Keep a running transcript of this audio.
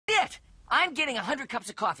I'm getting 100 cups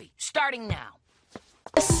of coffee, starting now.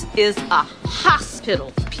 This is a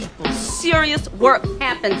hospital, people. Serious work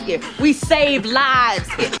happens here. We save lives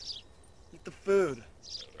here. Eat the food.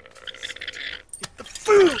 Eat the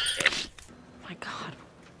food! Oh my God.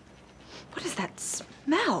 What is that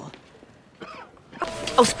smell?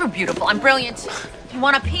 Oh, screw beautiful. I'm brilliant. If you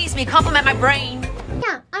want to appease me, compliment my brain.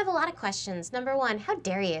 Yeah, I have a lot of questions. Number one, how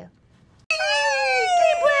dare you?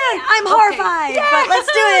 I'm horrified, but let's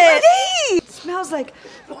do it. It smells like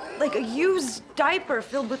a used diaper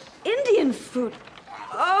filled with Indian food.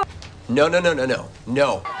 Oh. No.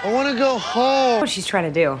 I want to go home. What she's trying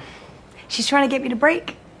to do. She's trying to get me to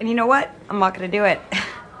break. And you know what? I'm not going to do it.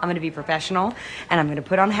 I'm going to be professional, and I'm going to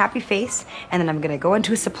put on a happy face, and then I'm going to go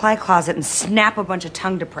into a supply closet and snap a bunch of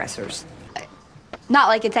tongue depressors. Not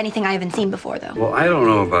like it's anything I haven't seen before, though. Well, I don't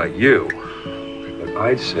know about you, but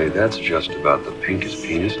I'd say that's just about the pinkest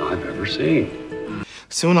penis I've ever seen.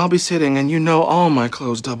 Soon I'll be sitting, and you know all my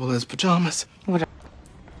clothes double as pajamas. What?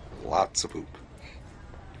 Lots of poop.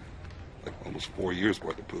 Like almost 4 years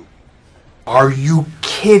worth of poop. Are you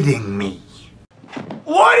kidding me?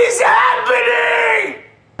 What is happening?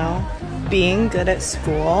 Being good at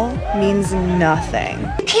school means nothing.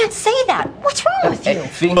 You can't say that. What's wrong with you?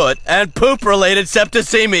 Foot and poop-related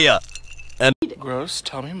septicemia. And Gross,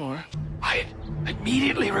 tell me more. I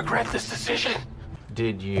immediately regret this decision.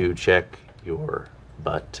 Did you check your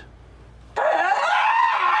butt?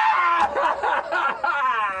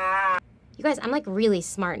 You guys, I'm like really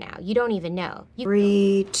smart now. You don't even know.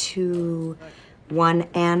 3, 2, 1,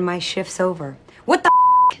 and my shift's over. What the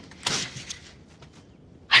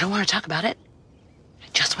I don't want to talk about it. I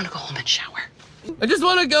just want to go home and shower. I just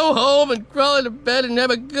want to go home and crawl into bed and have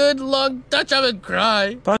a good long touch up and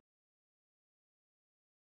cry.